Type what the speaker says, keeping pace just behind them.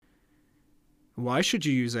Why should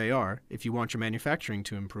you use AR if you want your manufacturing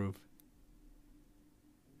to improve?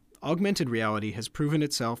 Augmented reality has proven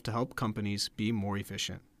itself to help companies be more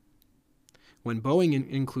efficient. When Boeing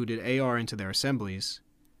included AR into their assemblies,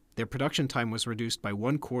 their production time was reduced by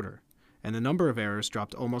 1/4, and the number of errors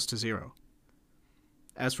dropped almost to zero.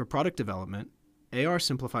 As for product development, AR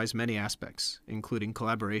simplifies many aspects, including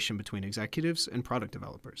collaboration between executives and product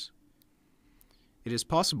developers. It is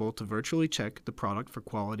possible to virtually check the product for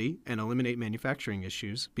quality and eliminate manufacturing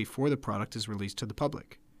issues before the product is released to the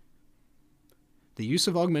public. The use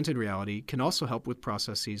of augmented reality can also help with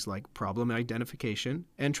processes like problem identification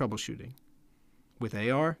and troubleshooting. With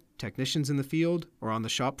AR, technicians in the field or on the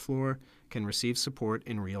shop floor can receive support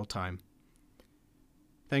in real time.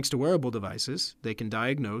 Thanks to wearable devices, they can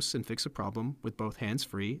diagnose and fix a problem with both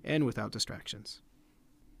hands-free and without distractions.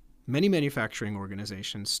 Many manufacturing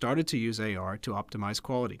organizations started to use AR to optimize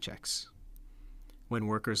quality checks. When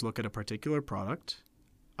workers look at a particular product,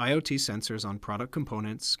 IoT sensors on product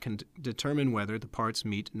components can determine whether the parts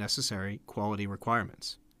meet necessary quality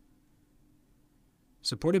requirements.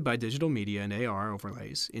 Supported by digital media and AR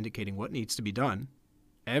overlays indicating what needs to be done,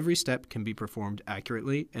 every step can be performed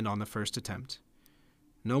accurately and on the first attempt.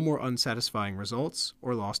 No more unsatisfying results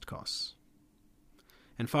or lost costs.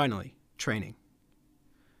 And finally, training.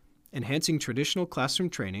 Enhancing traditional classroom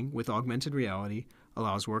training with augmented reality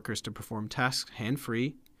allows workers to perform tasks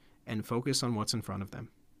hand-free and focus on what's in front of them.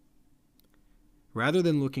 Rather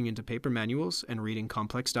than looking into paper manuals and reading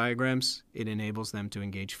complex diagrams, it enables them to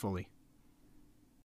engage fully.